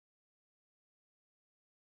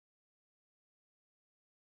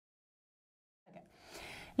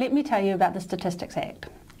Let me tell you about the Statistics Act.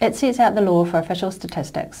 It sets out the law for official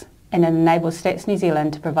statistics and it enables Stats New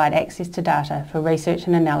Zealand to provide access to data for research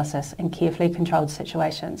and analysis in carefully controlled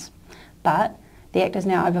situations. But the Act is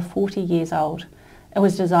now over 40 years old. It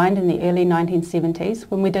was designed in the early 1970s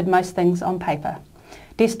when we did most things on paper.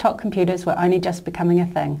 Desktop computers were only just becoming a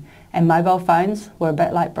thing and mobile phones were a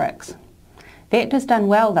bit like bricks. The Act has done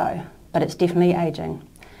well though, but it's definitely ageing.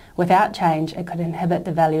 Without change, it could inhibit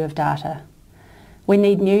the value of data. We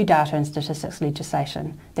need new data and statistics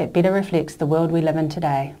legislation that better reflects the world we live in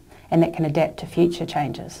today and that can adapt to future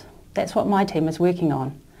changes. That's what my team is working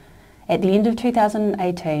on. At the end of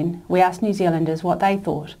 2018, we asked New Zealanders what they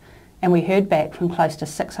thought and we heard back from close to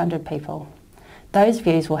 600 people. Those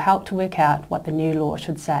views will help to work out what the new law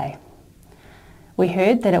should say. We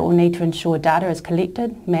heard that it will need to ensure data is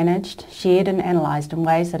collected, managed, shared and analysed in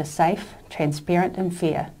ways that are safe, transparent and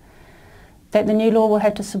fair. That the new law will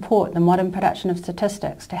have to support the modern production of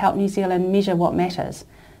statistics to help New Zealand measure what matters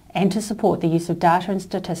and to support the use of data and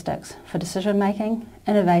statistics for decision making,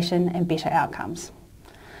 innovation and better outcomes.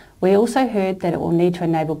 We also heard that it will need to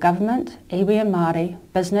enable government, iwi and Māori,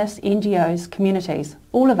 business, NGOs, communities,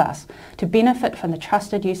 all of us, to benefit from the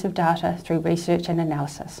trusted use of data through research and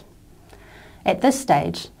analysis. At this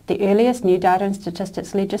stage, the earliest new data and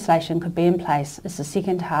statistics legislation could be in place is the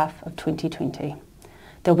second half of 2020.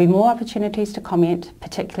 There will be more opportunities to comment,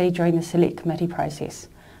 particularly during the Select Committee process,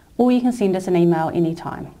 or you can send us an email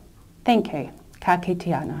anytime. Thank you. Ka kite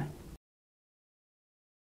anō.